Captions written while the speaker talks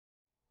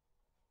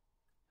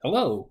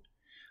Hello!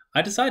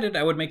 I decided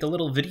I would make a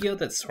little video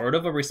that's sort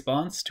of a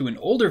response to an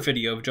older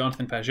video of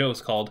Jonathan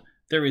Pageau's called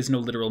There Is No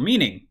Literal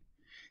Meaning.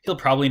 He'll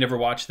probably never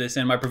watch this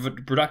and my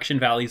production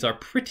values are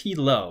pretty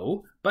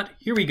low, but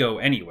here we go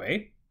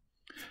anyway.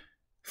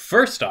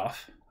 First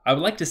off, I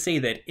would like to say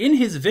that in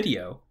his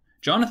video,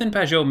 Jonathan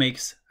Pageau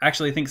makes,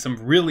 actually I think,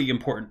 some really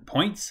important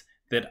points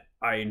that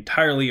I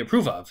entirely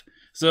approve of.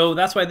 So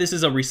that's why this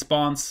is a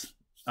response.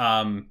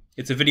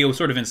 It's a video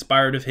sort of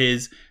inspired of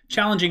his,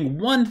 challenging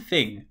one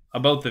thing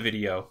about the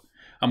video,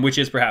 which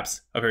is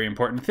perhaps a very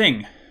important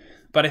thing.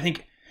 But I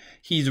think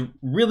he's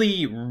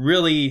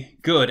really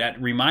good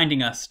at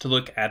reminding us to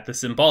look at the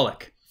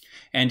symbolic.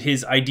 And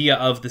his idea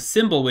of the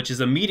symbol, which is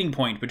a meeting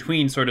point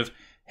between sort of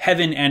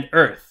heaven and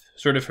earth,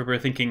 sort of if we're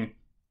thinking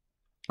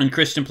in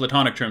Christian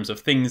Platonic terms of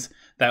things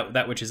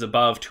that which is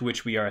above to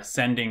which we are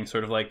ascending,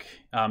 sort of like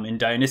in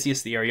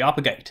Dionysius the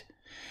Areopagite.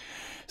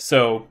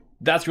 So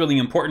that's really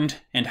important,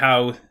 and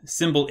how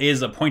symbol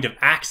is a point of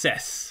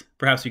access,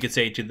 perhaps we could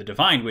say, to the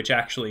divine, which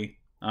actually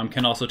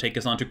can also take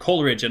us on to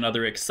Coleridge and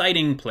other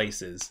exciting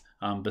places,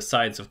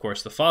 besides, of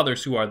course, the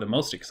fathers, who are the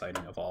most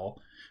exciting of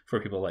all for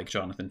people like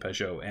Jonathan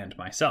Pageau and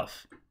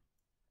myself.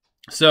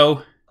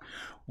 So,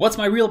 what's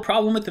my real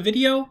problem with the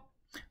video?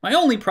 My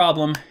only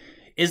problem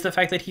is the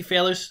fact that he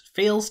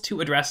fails to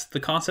address the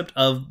concept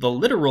of the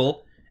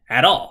literal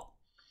at all.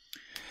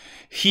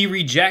 He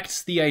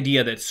rejects the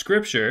idea that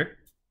Scripture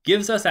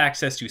gives us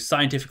access to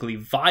scientifically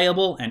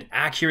viable and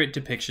accurate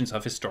depictions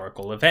of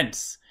historical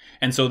events.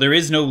 And so there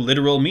is no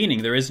literal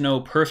meaning. There is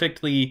no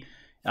perfectly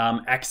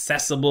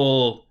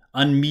accessible,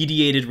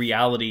 unmediated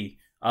reality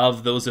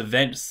of those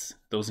events,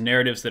 those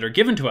narratives that are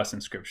given to us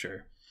in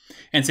Scripture.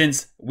 And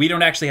since we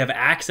don't actually have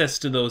access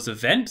to those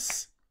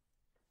events,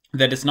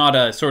 that it's not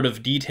a sort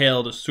of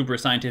detailed, super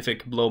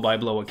scientific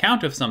blow-by-blow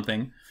account of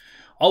something,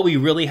 all we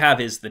really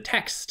have is the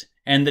text.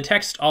 And the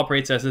text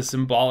operates as a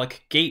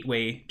symbolic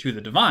gateway to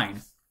the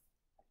divine.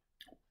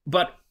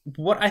 But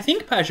what I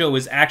think Pageau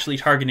is actually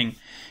targeting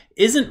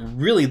isn't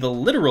really the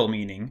literal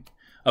meaning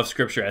of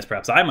Scripture as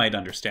perhaps I might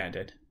understand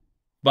it,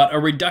 but a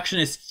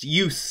reductionist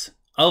use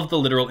of the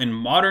literal in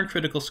modern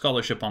critical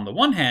scholarship on the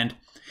one hand,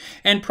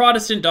 and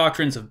Protestant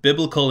doctrines of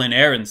biblical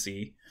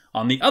inerrancy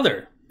on the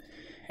other.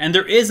 And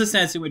there is a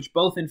sense in which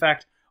both, in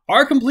fact,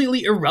 are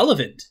completely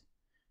irrelevant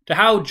to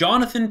how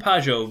Jonathan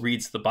Pageau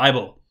reads the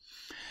Bible.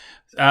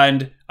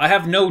 And I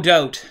have no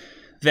doubt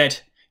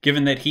that,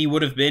 given that he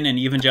would have been an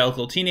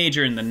evangelical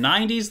teenager in the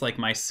 90s, like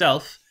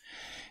myself,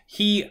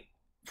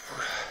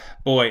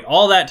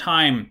 all that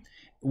time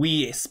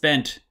we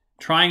spent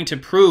trying to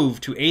prove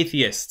to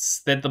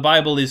atheists that the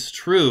Bible is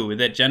true,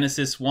 that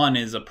Genesis 1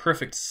 is a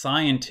perfect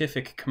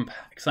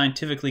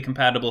scientifically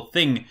compatible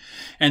thing,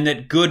 and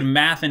that good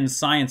math and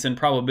science and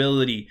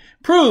probability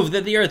prove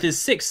that the earth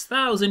is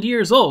 6,000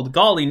 years old.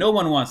 Golly, no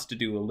one wants to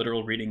do a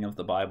literal reading of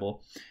the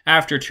Bible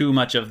after too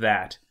much of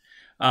that.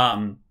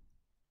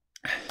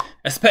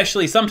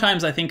 Especially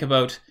sometimes I think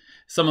about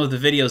some of the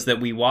videos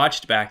that we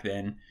watched back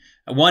then.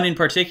 One in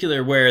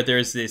particular where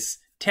there's this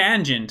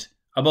tangent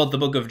about the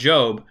book of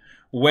Job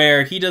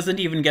where he doesn't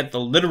even get the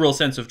literal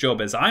sense of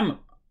Job as I'm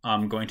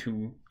going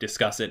to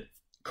discuss it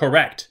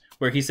correct,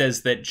 where he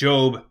says that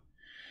Job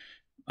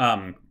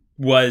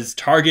was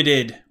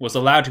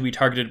allowed to be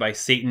targeted by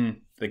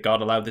Satan, that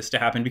God allowed this to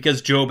happen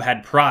because Job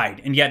had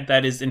pride. And yet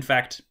that is in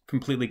fact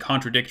completely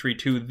contradictory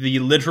to the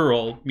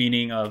literal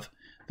meaning of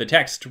the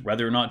text,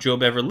 whether or not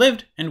Job ever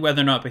lived, and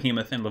whether or not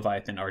Behemoth and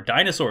Leviathan are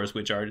dinosaurs,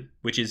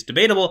 which is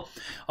debatable.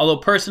 Although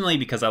personally,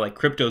 because I like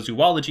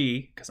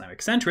cryptozoology, because I'm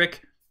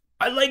eccentric,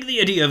 I like the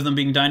idea of them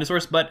being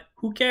dinosaurs, but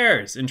who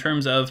cares in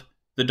terms of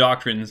the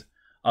doctrines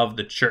of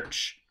the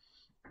church?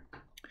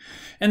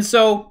 And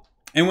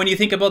when you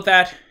think about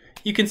that,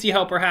 you can see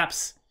how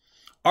perhaps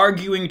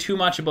arguing too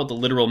much about the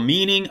literal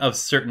meaning of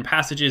certain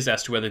passages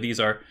as to whether these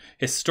are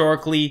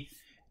historically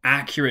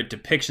accurate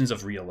depictions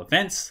of real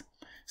events,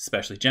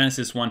 especially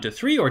Genesis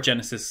 1-3 or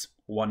Genesis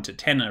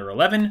 1-10 or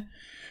 11,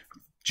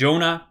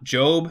 Jonah,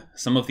 Job,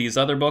 some of these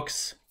other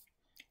books,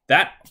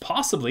 that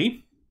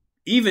possibly,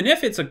 even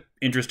if it's an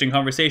interesting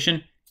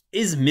conversation,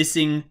 is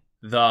missing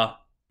the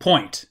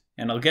point.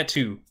 And I'll get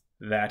to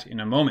that in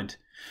a moment.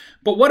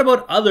 But what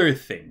about other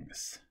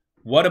things?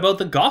 What about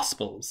the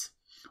Gospels?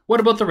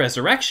 What about the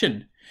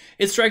resurrection?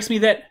 It strikes me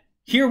that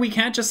here we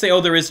can't just say,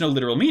 oh, there is no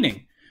literal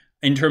meaning,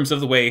 in terms of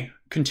the way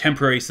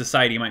contemporary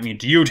society might mean.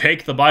 Do you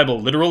take the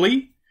Bible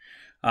literally?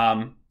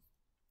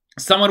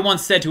 Someone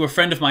once said to a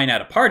friend of mine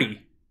at a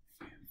party,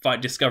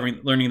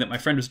 learning that my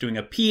friend was doing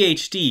a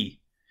PhD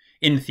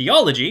in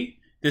theology,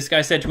 this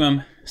guy said to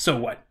him, so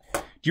what?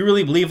 Do you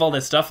really believe all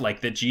that stuff,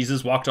 like that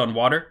Jesus walked on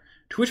water?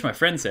 To which my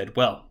friend said,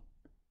 well,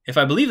 if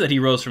I believe that he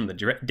rose from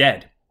the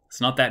dead,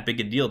 it's not that big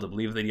a deal to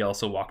believe that he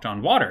also walked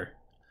on water.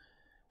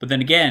 But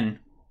then again,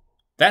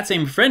 that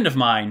same friend of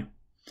mine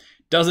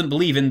doesn't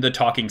believe in the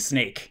talking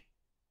snake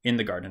in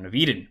the Garden of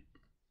Eden.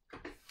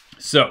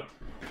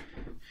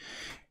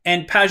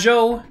 And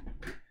Pageau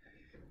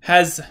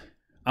has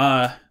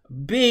a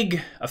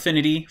big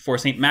affinity for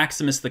St.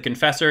 Maximus the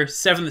Confessor,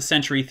 7th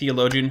century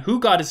theologian who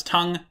got his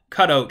tongue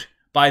cut out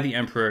by the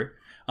emperor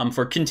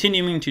for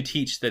continuing to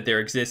teach that there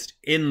exist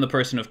in the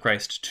person of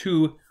Christ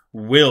two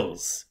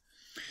wills.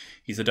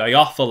 He's a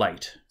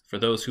Diophilite, for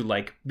those who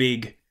like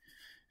big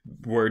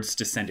words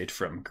descended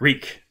from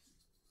Greek.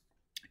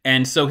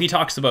 And so he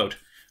talks about,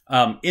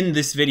 in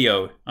this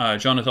video,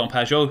 Jonathan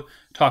Pageau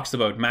talks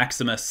about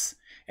Maximus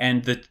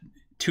and the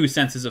two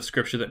senses of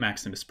scripture that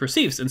Maximus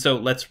perceives. And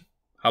so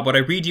how about I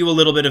read you a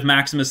little bit of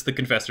Maximus the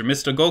Confessor,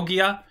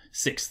 Mystagogy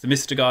 6, the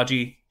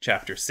Mystagogy,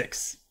 chapter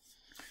 6.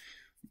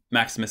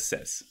 Maximus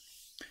says,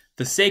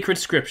 "The sacred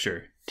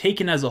scripture,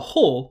 taken as a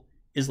whole,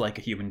 is like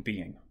a human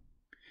being.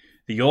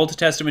 The Old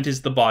Testament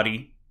is the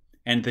body,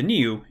 and the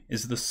New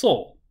is the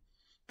soul.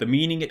 The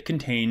meaning it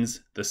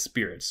contains, the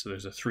spirit." So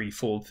there's a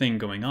threefold thing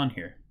going on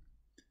here.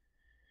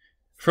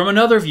 From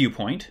another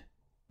viewpoint,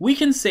 we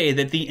can say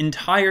that the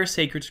entire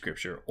sacred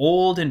scripture,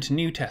 Old and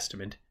New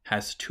Testament,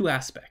 has two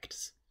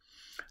aspects: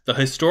 the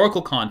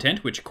historical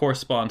content, which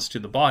corresponds to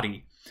the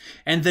body,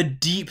 and the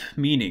deep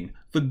meaning,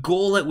 the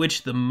goal at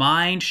which the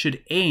mind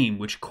should aim,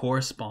 which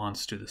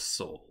corresponds to the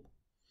soul.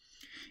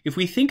 If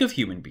we think of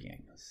human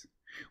beings,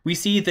 we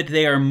see that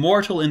they are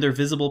mortal in their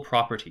visible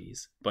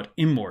properties, but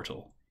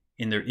immortal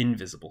in their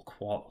invisible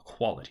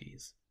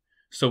qualities.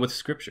 So with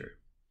Scripture,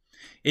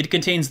 it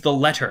contains the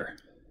letter,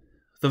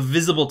 the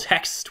visible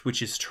text,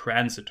 which is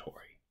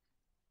transitory.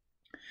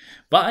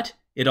 But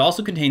it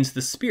also contains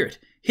the spirit,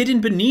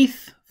 hidden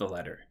beneath the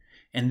letter,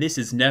 and this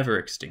is never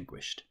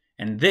extinguished,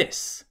 and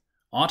this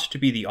ought to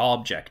be the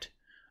object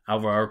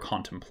of our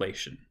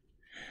contemplation.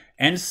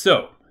 And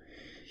so,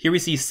 here we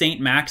see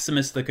Saint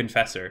Maximus the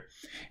Confessor,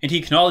 and he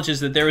acknowledges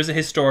that there is a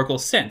historical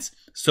sense.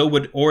 So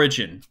would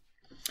Origen,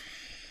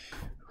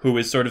 who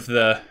is sort of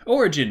the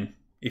origin,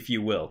 if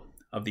you will,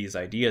 of these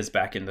ideas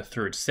back in the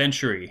 3rd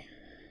century.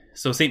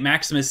 So Saint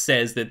Maximus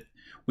says that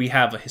we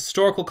have a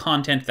historical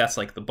content that's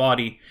like the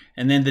body,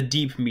 and then the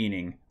deep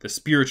meaning, the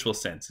spiritual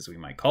sense, as we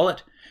might call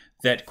it,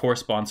 that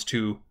corresponds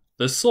to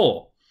the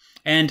soul.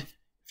 And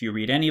if you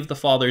read any of the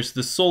fathers,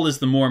 the soul is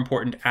the more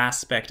important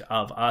aspect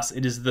of us.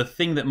 It is the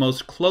thing that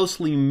most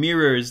closely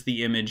mirrors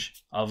the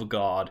image of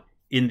God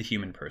in the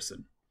human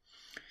person.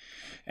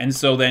 And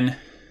so then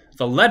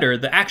the letter,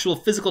 the actual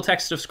physical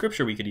text of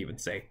Scripture, we could even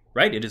say,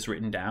 right? It is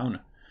written down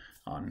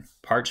on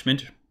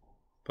parchment,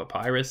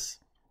 papyrus,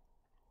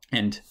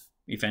 and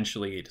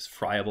eventually it is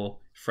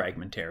friable,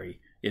 fragmentary,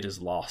 it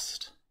is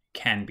lost,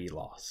 can be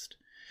lost.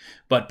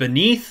 But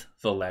beneath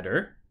the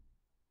letter,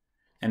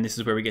 and this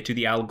is where we get to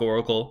the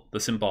allegorical, the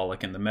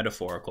symbolic, and the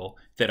metaphorical,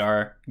 that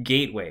are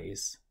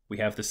gateways. We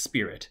have the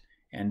spirit,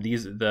 and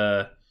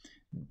the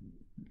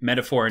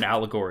metaphor and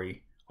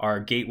allegory are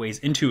gateways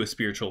into a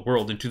spiritual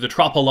world, into the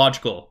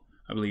tropological,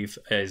 I believe,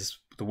 as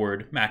the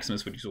word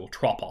Maximus would use,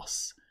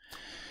 tropos.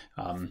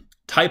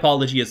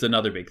 Typology is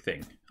another big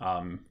thing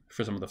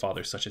for some of the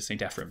fathers, such as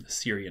St. Ephrem the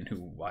Syrian,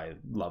 who I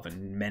love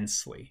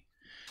immensely.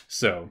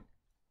 So,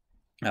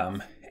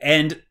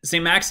 and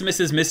St.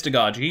 Maximus's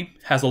Mystagogy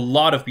has a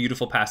lot of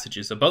beautiful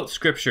passages about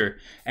Scripture,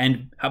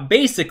 and how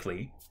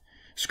basically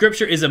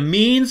Scripture is a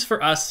means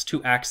for us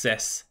to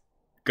access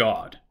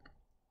God.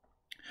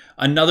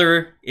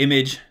 Another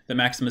image that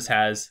Maximus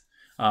has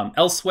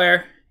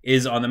elsewhere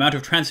is on the Mount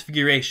of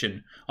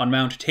Transfiguration, on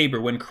Mount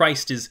Tabor, when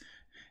Christ is,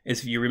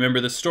 if you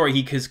remember the story,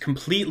 he is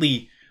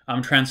completely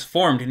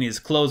transformed, and his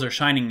clothes are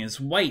shining as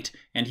white,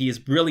 and he is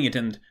brilliant,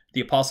 and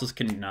the apostles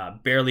can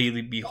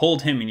barely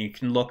behold him, and you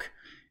can look,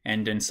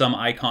 and in some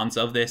icons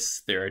of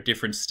this, there are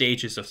different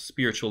stages of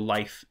spiritual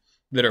life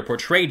that are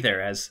portrayed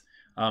there as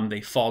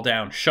they fall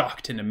down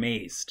shocked and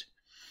amazed.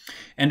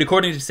 And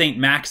according to St.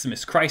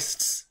 Maximus,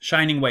 Christ's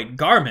shining white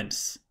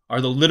garments are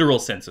the literal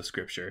sense of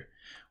Scripture,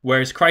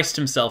 whereas Christ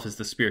himself is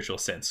the spiritual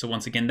sense. So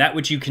once again, that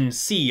which you can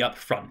see up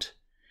front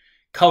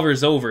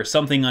covers over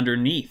something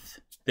underneath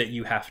that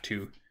you have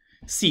to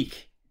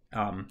seek,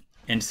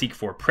 and seek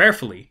for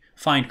prayerfully.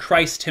 Find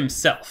Christ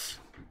himself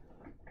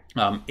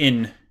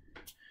in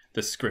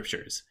the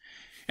Scriptures.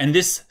 And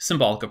this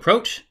symbolic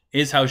approach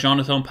is how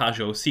Jonathan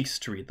Pageau seeks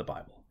to read the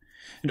Bible.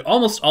 And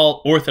almost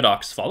all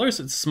Orthodox followers,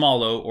 it's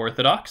small o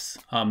Orthodox,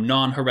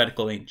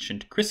 non-heretical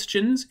ancient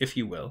Christians, if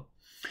you will,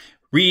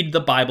 read the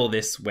Bible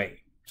this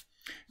way.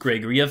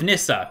 Gregory of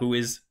Nyssa, who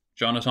is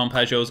Jonathan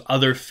Pageau's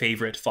other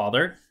favorite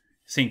father,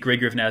 St.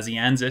 Gregory of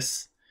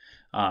Nazianzus,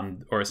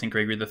 or St.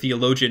 Gregory the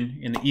theologian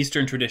in the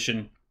Eastern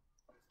tradition,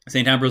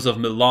 St. Ambrose of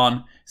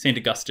Milan, St.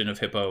 Augustine of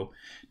Hippo,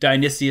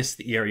 Dionysius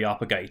the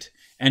Areopagite,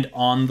 and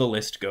on the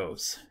list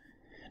goes.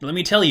 Let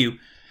me tell you,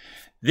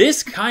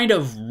 this kind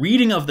of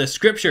reading of the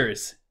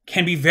Scriptures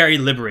can be very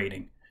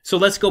liberating. So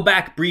let's go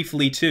back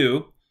briefly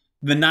to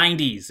the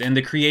 90s and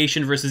the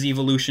creation versus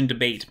evolution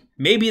debate.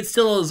 Maybe it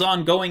still is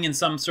ongoing in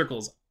some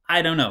circles.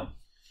 I don't know.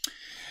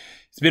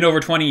 It's been over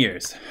 20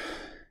 years.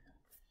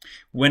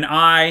 When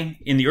I,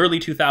 in the early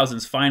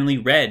 2000s, finally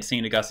read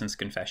St. Augustine's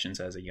Confessions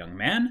as a young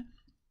man,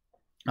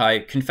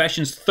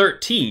 Confessions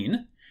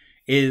 13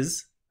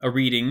 is a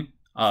reading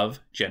of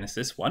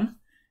Genesis 1,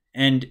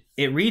 and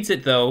it reads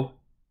it, though,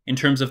 in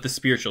terms of the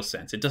spiritual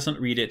sense. It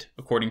doesn't read it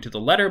according to the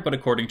letter, but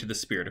according to the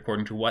spirit,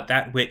 according to what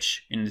that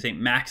which, in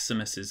St.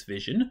 Maximus's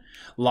vision,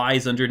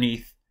 lies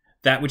underneath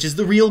that which is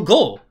the real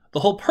goal, the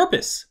whole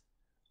purpose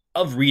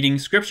of reading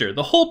Scripture.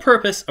 The whole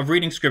purpose of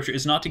reading Scripture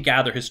is not to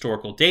gather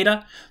historical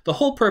data. The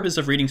whole purpose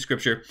of reading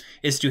Scripture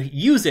is to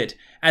use it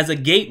as a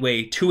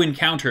gateway to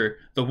encounter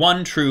the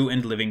one true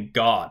and living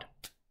God.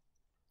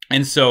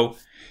 And so,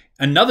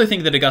 another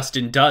thing that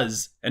Augustine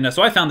does, and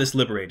so I found this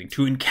liberating,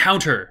 to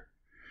encounter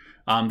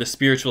the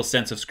spiritual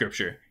sense of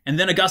Scripture. And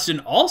then Augustine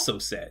also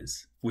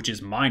says, which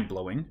is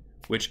mind-blowing,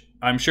 which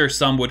I'm sure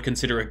some would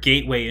consider a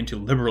gateway into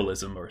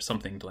liberalism or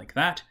something like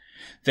that,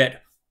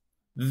 that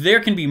there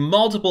can be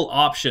multiple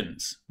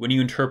options when you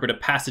interpret a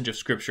passage of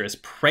Scripture as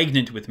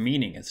pregnant with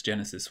meaning, as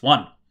Genesis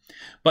 1.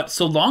 But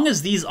so long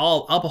as these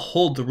all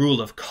uphold the rule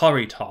of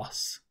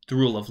caritas, the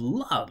rule of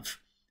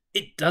love,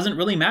 it doesn't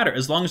really matter,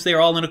 as long as they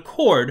are all in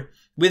accord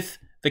with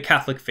the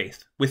Catholic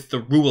faith, with the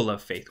rule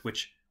of faith,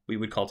 which we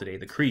would call today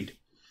the creed.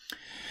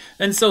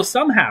 And so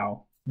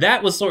somehow,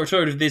 that was sort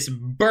of this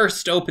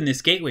burst open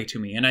this gateway to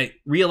me, and I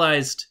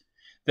realized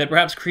that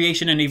perhaps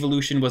creation and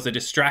evolution was a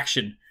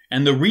distraction,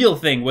 and the real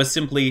thing was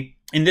simply,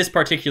 in this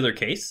particular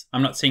case,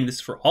 I'm not saying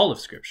this for all of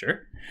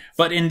Scripture,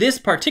 but in this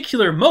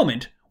particular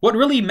moment, what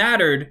really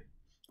mattered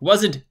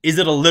wasn't, is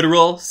it a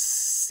literal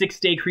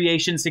 6-day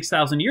creation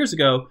 6,000 years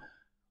ago?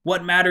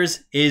 What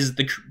matters is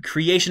the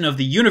creation of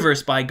the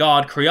universe by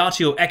God,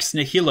 creatio ex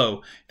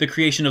nihilo, the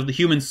creation of the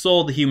human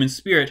soul, the human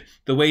spirit,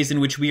 the ways in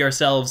which we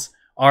ourselves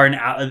are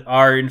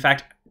in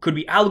fact, could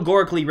be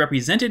allegorically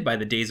represented by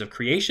the days of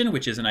creation,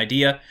 which is an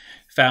idea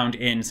found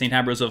in St.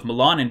 Ambrose of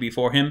Milan, and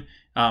before him,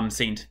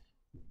 St.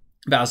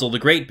 Basil the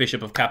Great,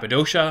 Bishop of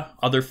Cappadocia,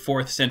 other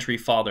 4th century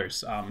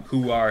fathers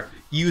who are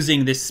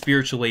using this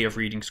spiritual way of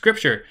reading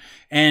Scripture.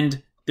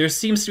 And there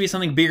seems to be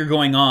something bigger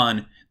going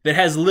on that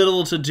has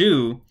little to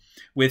do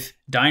with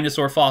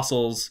dinosaur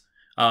fossils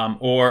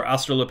or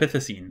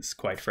Australopithecines,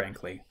 quite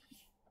frankly.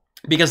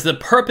 Because the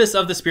purpose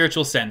of the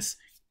spiritual sense,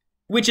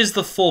 which is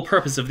the full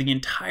purpose of the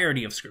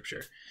entirety of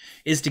Scripture,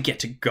 is to get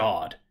to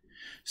God.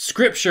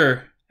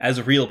 Scripture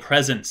as real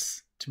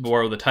presence, to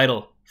borrow the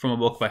title from a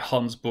book by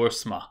Hans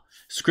Boersma.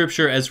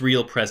 Scripture as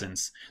real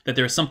presence, that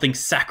there is something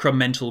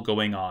sacramental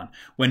going on.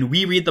 When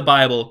we read the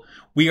Bible,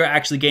 we are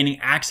actually gaining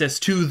access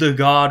to the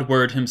God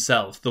Word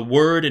himself. The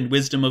Word and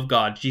wisdom of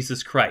God,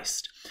 Jesus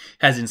Christ,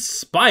 has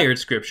inspired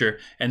Scripture,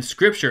 and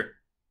Scripture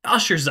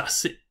ushers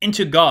us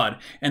into God.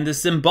 And the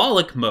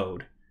symbolic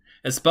mode,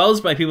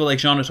 espoused by people like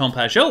Jonathan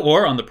Pageau,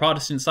 or on the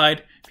Protestant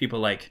side, people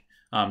like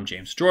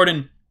James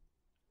Jordan,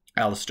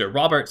 Alistair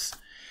Roberts,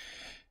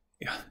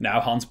 now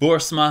Hans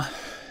Boersma,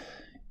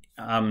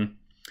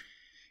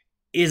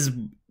 is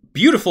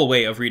beautiful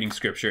way of reading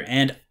Scripture,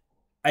 and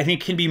I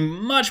think can be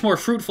much more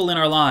fruitful in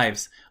our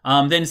lives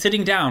than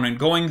sitting down and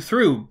going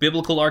through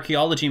Biblical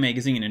Archaeology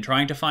magazine and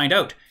trying to find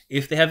out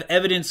if they have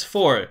evidence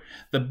for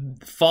the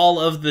fall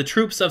of the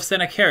troops of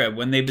Sennacherib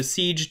when they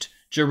besieged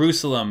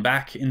Jerusalem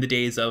back in the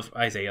days of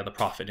Isaiah the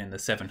prophet in the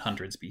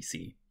 700s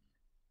BC.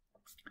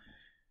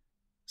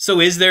 So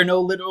is there no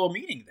literal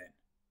meaning then,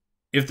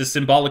 if the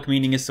symbolic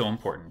meaning is so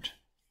important?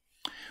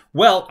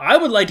 Well, I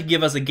would like to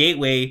give us a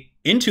gateway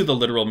into the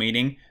literal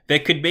meaning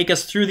that could make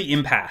us through the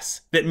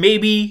impasse, that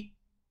maybe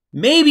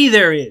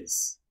there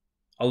is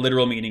a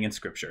literal meaning in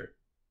Scripture.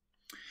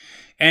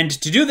 And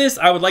to do this,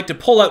 I would like to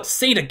pull out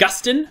St.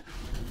 Augustine.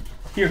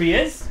 Here he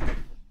is.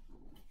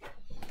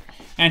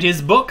 And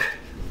his book,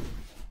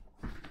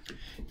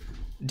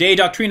 De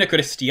Doctrina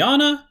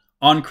Christiana,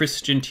 on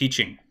Christian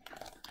teaching.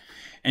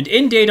 And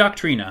in De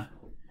Doctrina,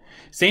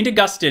 St.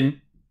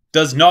 Augustine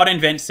does not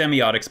invent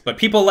semiotics, but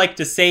people like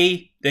to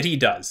say that he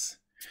does.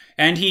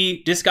 And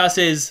he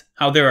discusses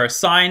how there are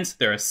signs,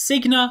 there are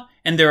signa,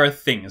 and there are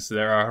things,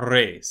 there are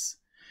res.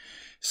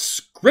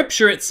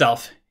 Scripture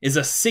itself is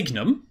a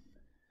signum,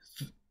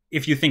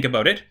 if you think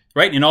about it,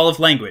 right? In all of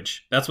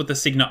language, that's what the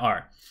signa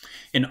are.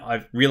 And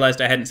I've realized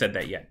I hadn't said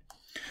that yet.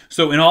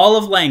 So in all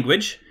of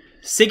language,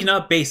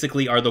 signa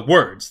basically are the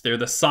words. They're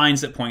the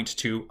signs that point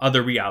to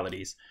other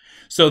realities.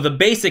 So the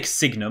basic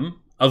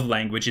signum of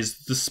language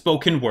is the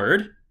spoken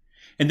word,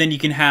 and then you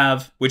can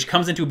have, which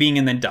comes into being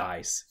and then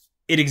dies.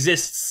 It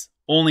exists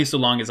only so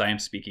long as I am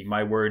speaking.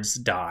 My words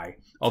die.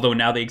 Although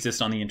now they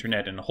exist on the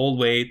internet in a whole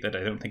way that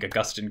I don't think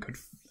Augustine could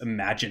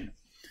imagine.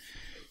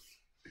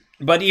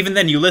 But even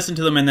then, you listen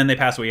to them and then they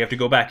pass away. You have to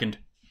go back and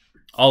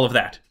all of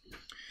that.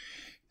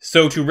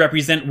 So to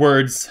represent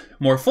words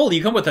more fully,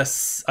 you come with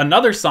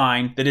another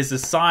sign that is the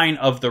sign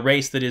of the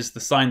race, that is the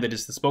sign that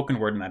is the spoken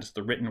word, and that is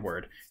the written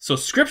word. So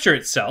Scripture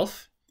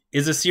itself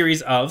is a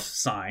series of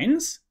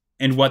signs,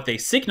 and what they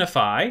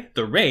signify,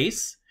 the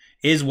race,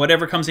 is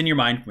whatever comes in your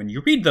mind when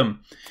you read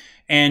them.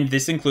 And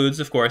this includes,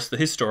 of course, the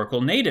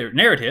historical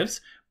narratives,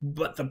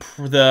 but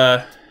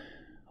the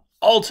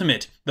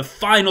ultimate, the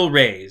final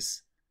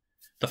rays,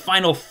 the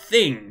final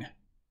thing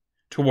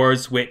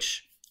towards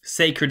which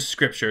sacred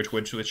Scripture,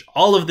 to which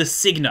all of the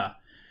signa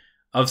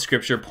of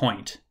Scripture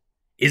point,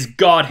 is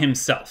God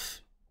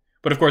himself.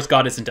 But of course,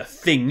 God isn't a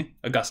thing.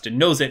 Augustine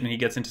knows it, and he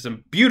gets into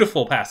some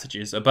beautiful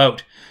passages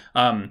about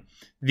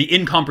the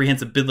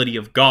incomprehensibility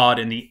of God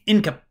and the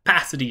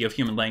incapacity of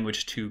human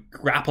language to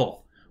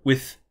grapple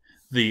with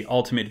the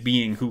ultimate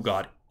being who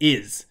God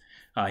is.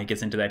 He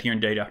gets into that here in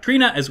De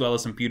Doctrina, as well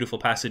as some beautiful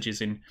passages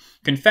in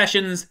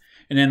Confessions.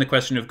 And then the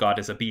question of God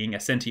as a being,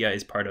 essentia,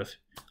 is part of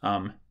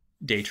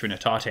De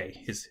Trinitate,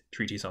 his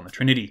treatise on the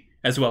Trinity,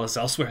 as well as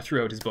elsewhere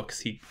throughout his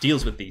books. He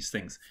deals with these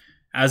things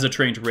as a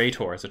trained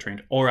rhetor, as a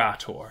trained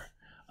orator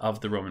of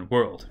the Roman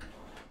world.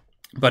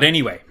 But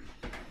anyway,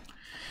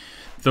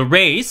 the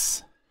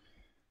race,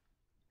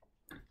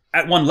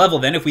 at one level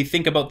then, if we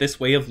think about this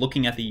way of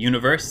looking at the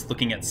universe,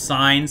 looking at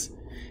signs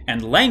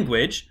and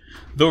language,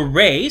 the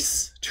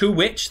race to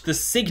which the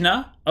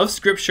signa of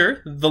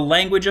Scripture, the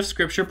language of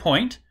Scripture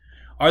point,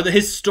 are the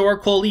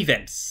historical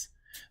events.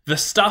 The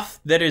stuff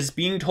that is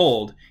being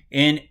told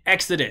in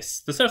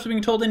Exodus, the stuff that's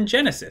being told in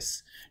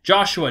Genesis,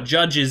 Joshua,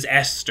 Judges,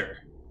 Esther.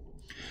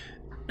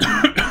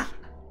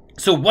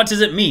 So what does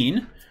it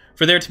mean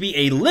for there to be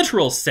a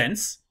literal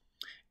sense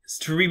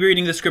to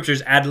rereading the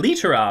Scriptures ad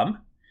literam,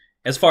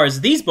 as far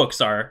as these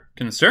books are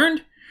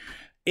concerned,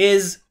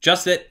 is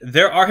just that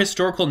there are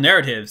historical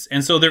narratives,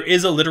 and so there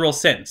is a literal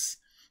sense.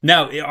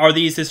 Now, are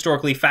these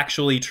historically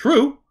factually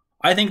true?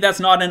 I think that's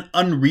not an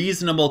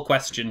unreasonable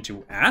question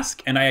to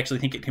ask, and I actually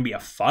think it can be a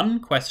fun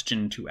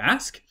question to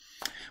ask.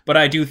 But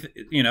I do,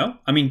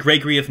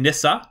 Gregory of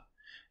Nyssa,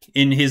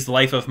 in his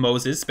Life of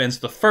Moses, spends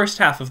the first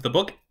half of the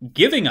book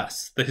giving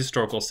us the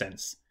historical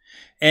sense.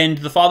 And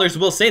the fathers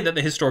will say that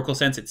the historical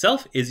sense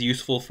itself is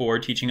useful for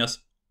teaching us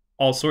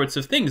all sorts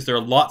of things. There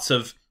are lots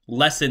of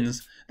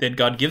lessons that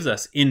God gives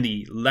us in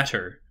the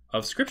letter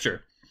of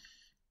Scripture.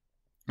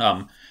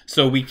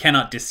 So we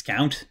cannot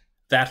discount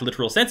that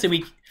literal sense,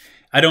 and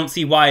I don't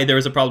see why there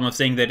is a problem of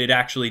saying that it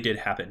actually did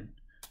happen.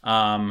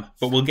 But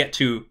we'll get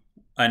to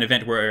an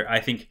event where I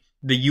think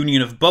the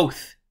union of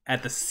both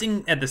at the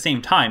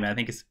same time, I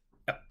think, is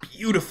a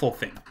beautiful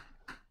thing.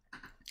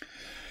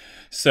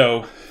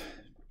 So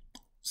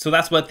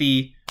that's what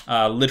the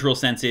literal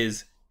sense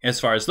is as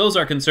far as those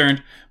are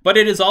concerned. But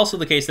it is also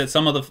the case that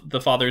some of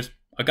the fathers,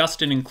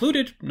 Augustine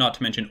included, not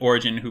to mention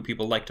Origen, who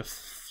people like to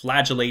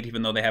flagellate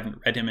even though they haven't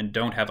read him and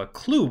don't have a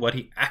clue what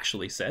he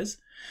actually says,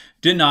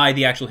 deny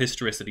the actual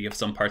historicity of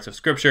some parts of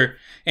Scripture,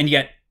 and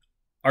yet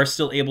are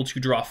still able to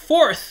draw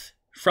forth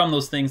from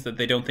those things that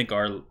they don't think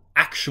are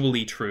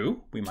actually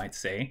true, we might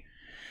say,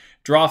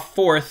 draw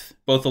forth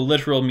both a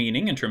literal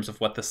meaning in terms of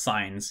what the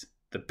signs,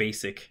 the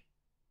basic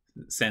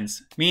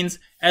sense means,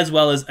 as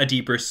well as a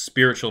deeper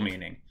spiritual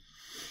meaning.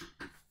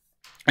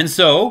 And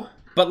so,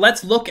 but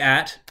let's look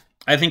at,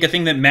 I think, a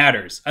thing that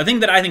matters. A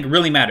thing that I think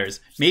really matters.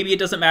 Maybe it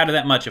doesn't matter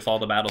that much if all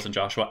the battles in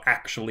Joshua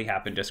actually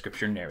happened as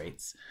Scripture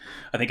narrates.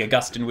 I think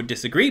Augustine would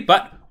disagree,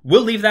 but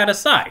we'll leave that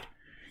aside.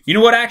 You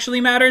know what actually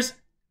matters?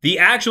 The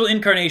actual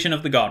incarnation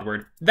of the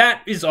God-word.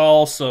 That is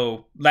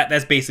also,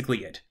 that's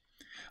basically it.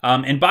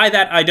 And by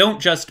that, I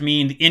don't just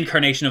mean the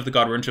incarnation of the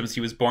God-word in terms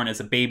he was born as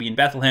a baby in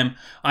Bethlehem.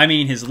 I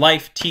mean his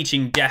life,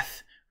 teaching,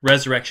 death,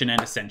 resurrection,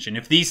 and ascension.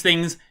 If these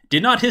things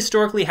did not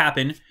historically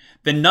happen,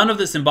 then none of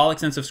the symbolic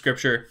sense of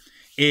Scripture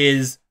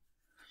is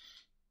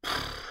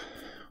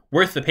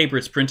worth the paper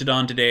it's printed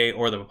on today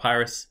or the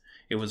papyrus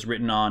it was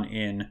written on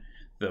in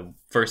the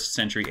 1st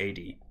century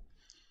AD.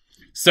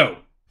 So,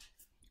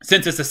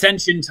 since it's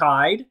Ascension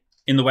Tide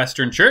in the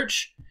Western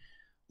Church,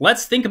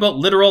 let's think about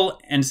literal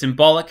and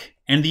symbolic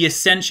and the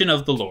ascension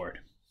of the Lord.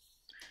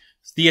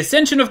 The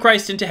ascension of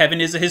Christ into heaven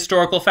is a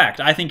historical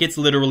fact. I think it's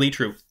literally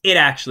true. It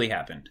actually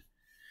happened.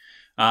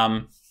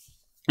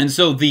 And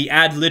so the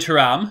ad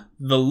literam,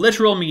 the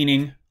literal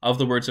meaning of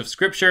the words of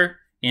Scripture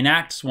in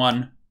Acts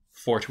 1,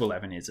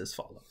 4-11 is as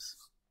follows.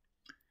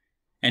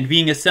 And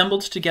being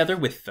assembled together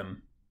with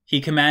them,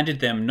 he commanded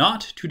them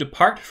not to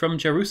depart from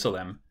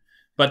Jerusalem,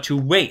 but to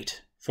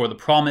wait for the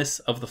promise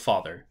of the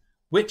Father,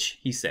 which,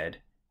 he said,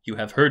 you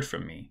have heard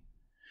from me.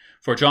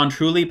 For John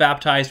truly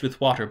baptized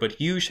with water,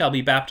 but you shall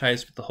be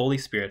baptized with the Holy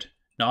Spirit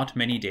not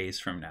many days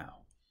from now.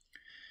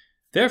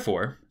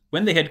 Therefore,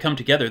 when they had come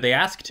together, they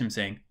asked him,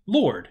 saying,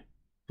 Lord,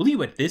 will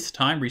you at this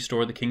time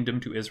restore the kingdom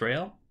to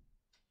Israel?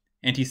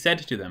 And he said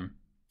to them,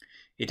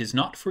 It is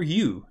not for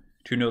you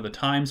to know the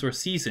times or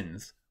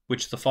seasons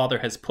which the Father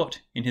has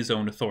put in his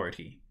own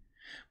authority,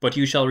 but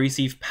you shall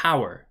receive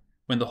power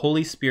when the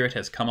Holy Spirit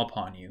has come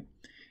upon you,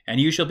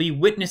 and you shall be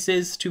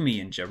witnesses to me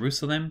in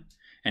Jerusalem,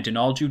 and in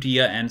all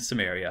Judea and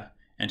Samaria,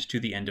 and to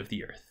the end of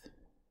the earth.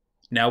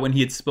 Now when he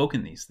had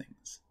spoken these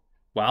things,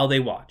 while they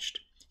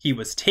watched, he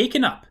was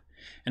taken up,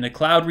 and a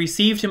cloud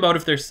received him out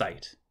of their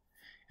sight.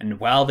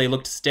 And while they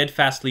looked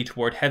steadfastly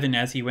toward heaven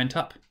as he went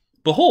up,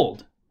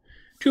 behold,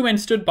 2 men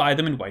stood by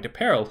them in white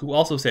apparel, who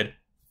also said,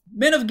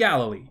 Men of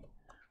Galilee,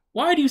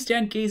 why do you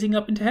stand gazing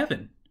up into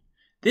heaven?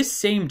 This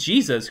same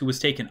Jesus who was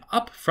taken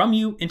up from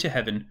you into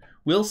heaven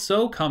will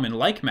so come in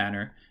like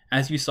manner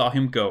as you saw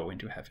him go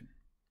into heaven.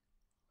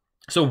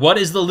 So what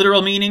is the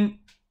literal meaning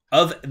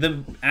of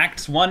the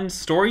Acts 1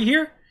 story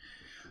here?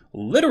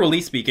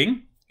 Literally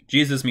speaking,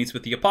 Jesus meets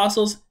with the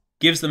apostles,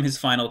 gives them his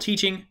final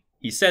teaching.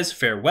 He says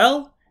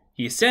farewell.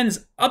 He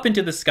ascends up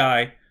into the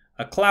sky,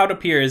 a cloud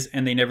appears,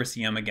 and they never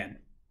see him again.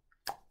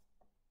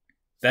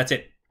 That's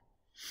it.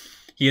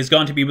 He has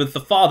gone to be with the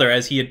Father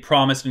as he had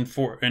promised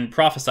and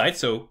prophesied.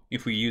 So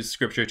if we use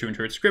Scripture to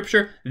interpret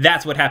Scripture,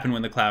 that's what happened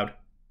when the cloud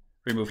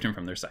removed him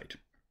from their sight.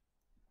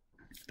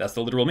 That's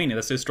the literal meaning.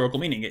 That's the historical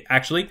meaning.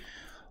 Actually,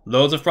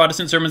 loads of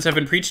Protestant sermons have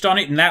been preached on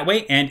it in that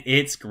way, and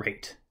it's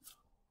great.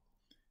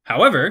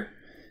 However,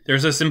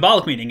 there's a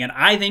symbolic meaning, and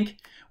I think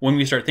when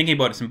we start thinking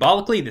about it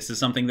symbolically, this is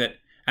something that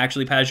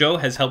actually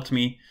Pageau has helped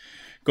me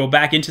go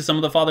back into some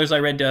of the fathers I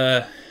read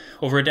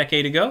over a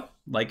decade ago,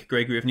 like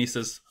Gregory of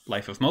Nyssa's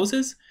Life of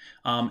Moses,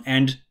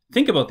 and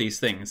think about these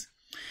things.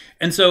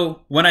 And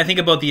so when I think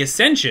about the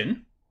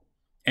ascension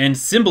and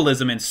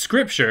symbolism in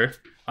Scripture,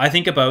 I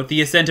think about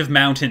the ascent of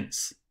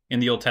mountains in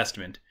the Old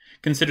Testament.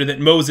 Consider that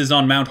Moses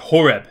on Mount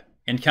Horeb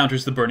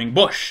encounters the burning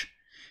bush.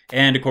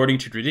 And according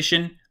to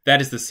tradition,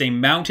 that is the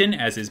same mountain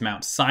as is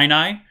Mount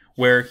Sinai,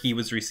 where he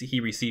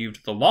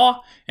received the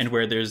law, and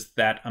where there's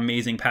that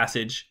amazing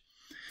passage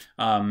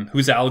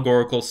whose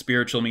allegorical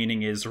spiritual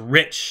meaning is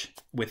rich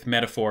with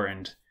metaphor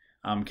and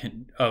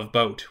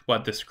about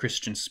what this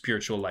Christian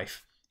spiritual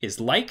life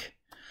is like.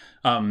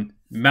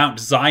 Mount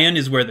Zion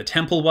is where the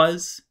temple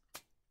was.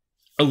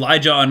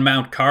 Elijah on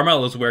Mount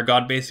Carmel is where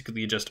God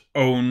basically just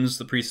owns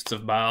the priests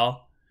of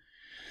Baal.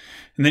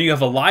 And then you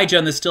have Elijah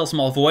in the still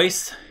small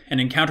voice, an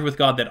encounter with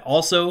God that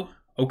also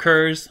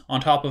occurs on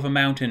top of a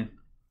mountain.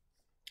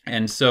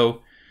 And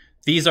so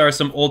these are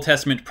some Old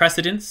Testament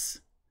precedents.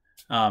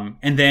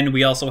 And then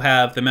we also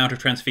have the Mount of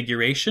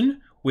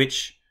Transfiguration,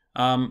 which,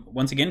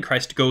 once again,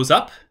 Christ goes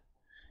up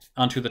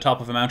onto the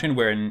top of a mountain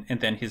and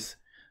then his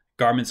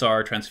garments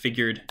are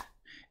transfigured.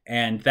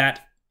 And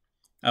that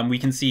we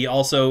can see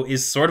also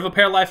is sort of a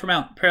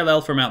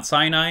parallel for Mount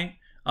Sinai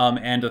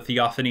and a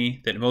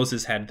theophany that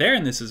Moses had there.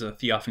 And this is a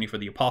theophany for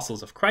the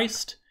apostles of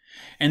Christ.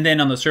 And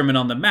then on the Sermon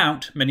on the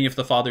Mount, many of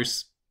the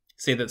fathers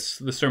say that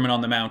the Sermon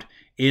on the Mount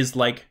is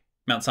like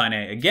Mount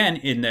Sinai again,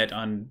 in that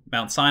on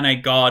Mount Sinai,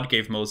 God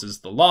gave Moses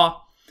the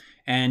law.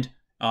 And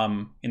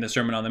in the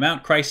Sermon on the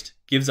Mount, Christ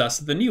gives us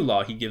the new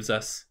law. He gives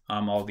us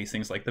all these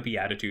things like the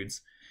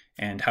Beatitudes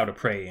and how to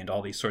pray, and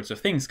all these sorts of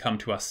things come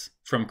to us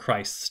from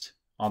Christ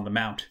on the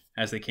Mount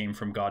as they came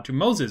from God to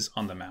Moses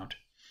on the Mount.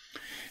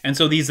 And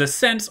so these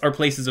ascents are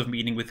places of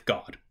meeting with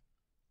God.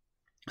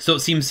 So it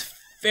seems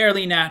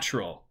fairly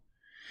natural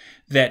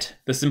that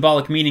the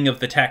symbolic meaning of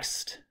the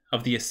text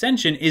of the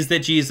Ascension is that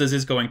Jesus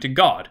is going to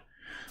God.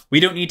 We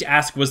don't need to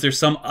ask, was there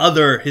some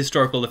other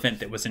historical event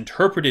that was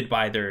interpreted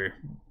by the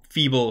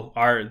feeble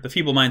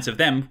minds of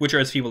them, which are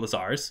as feeble as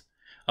ours,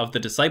 of the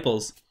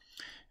disciples,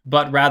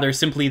 but rather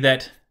simply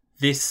that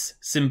this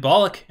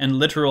symbolic and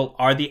literal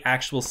are the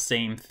actual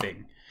same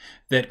thing.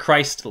 That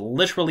Christ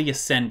literally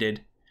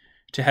ascended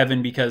to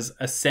heaven because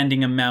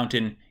ascending a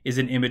mountain is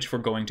an image for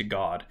going to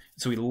God.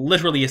 So he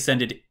literally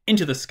ascended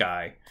into the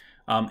sky.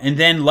 And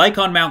then, like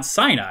on Mount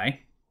Sinai,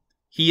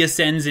 he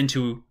ascends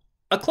into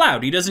a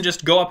cloud. He doesn't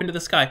just go up into the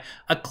sky.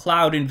 A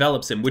cloud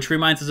envelops him, which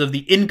reminds us of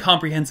the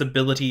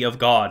incomprehensibility of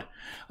God.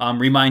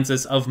 Reminds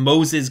us of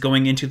Moses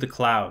going into the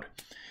cloud.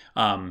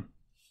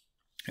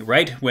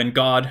 Right? When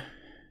God,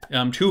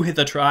 to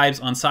the tribes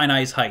on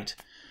Sinai's height,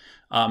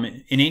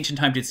 in ancient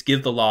time didst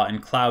give the law in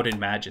cloud and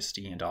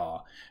majesty and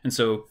awe. And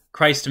so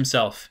Christ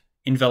himself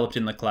enveloped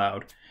in the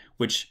cloud,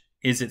 which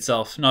is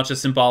itself not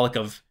just symbolic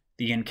of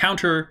the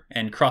encounter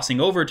and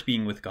crossing over to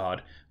being with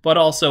God, but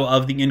also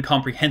of the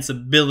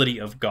incomprehensibility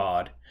of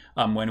God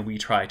when we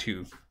try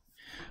to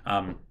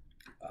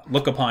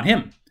look upon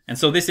him. And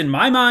so this, in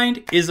my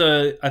mind, is,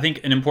 I think,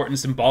 an important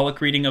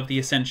symbolic reading of the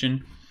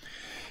Ascension,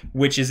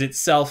 which is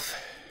itself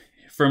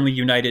firmly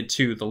united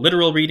to the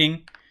literal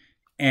reading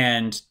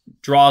and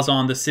draws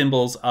on the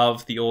symbols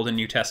of the Old and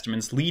New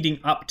Testaments leading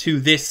up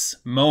to this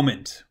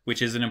moment, which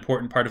is an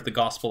important part of the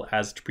gospel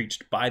as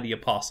preached by the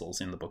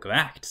apostles in the book of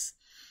Acts.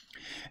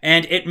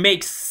 And it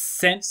makes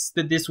sense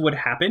that this would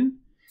happen.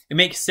 It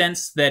makes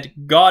sense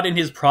that God in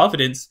his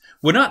providence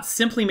would not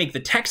simply make the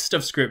text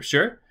of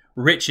Scripture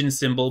rich in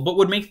symbol, but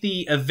would make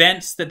the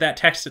events that that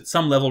text at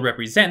some level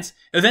represents,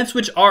 events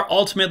which are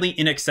ultimately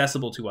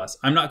inaccessible to us.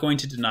 I'm not going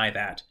to deny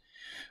that.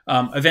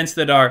 Events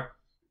that are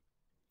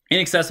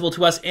inaccessible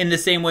to us in the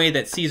same way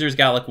that Caesar's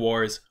Gallic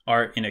Wars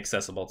are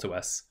inaccessible to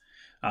us.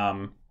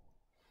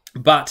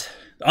 But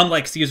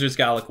unlike Caesar's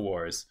Gallic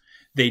Wars,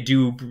 they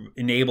do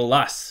enable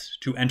us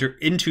to enter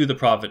into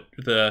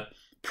the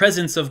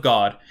presence of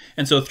God.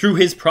 And so through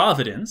his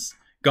providence,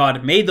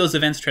 God made those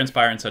events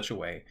transpire in such a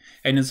way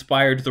and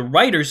inspired the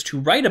writers to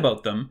write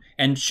about them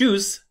and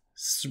choose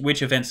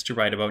which events to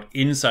write about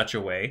in such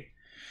a way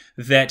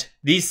that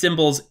these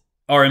symbols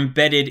are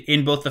embedded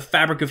in both the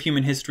fabric of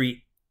human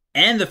history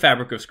and the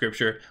fabric of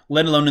Scripture,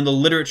 let alone in the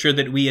literature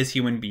that we as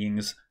human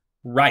beings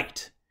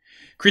write.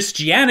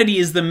 Christianity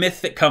is the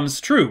myth that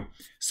comes true.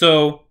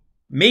 So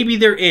maybe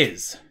there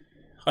is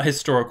a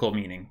historical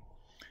meaning.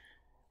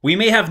 We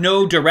may have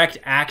no direct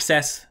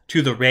access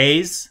to the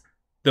rays,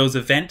 those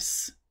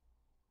events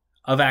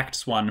of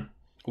Acts 1.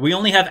 We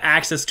only have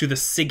access to the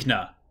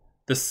signa,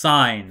 the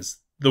signs,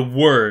 the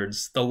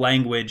words, the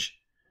language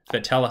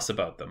that tell us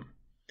about them.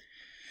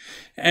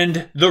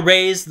 And the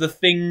rays, the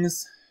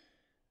things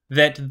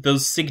that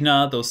those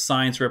signa, those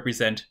signs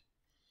represent,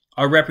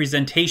 are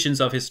representations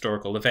of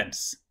historical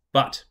events.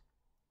 But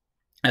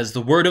as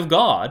the Word of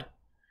God,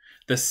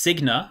 the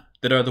signa,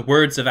 that are the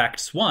words of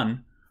Acts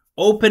 1,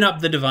 open up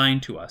the divine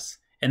to us,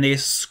 and they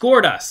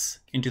escort us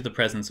into the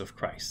presence of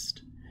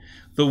Christ.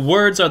 The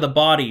words are the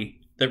body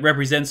that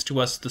represents to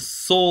us the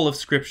soul of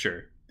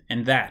Scripture,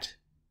 and that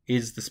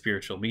is the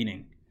spiritual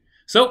meaning.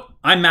 So,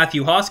 I'm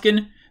Matthew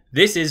Hoskin.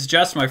 This is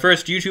just my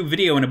first YouTube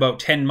video in about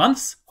 10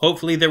 months.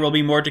 Hopefully there will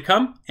be more to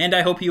come, and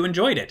I hope you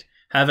enjoyed it.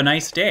 Have a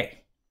nice day.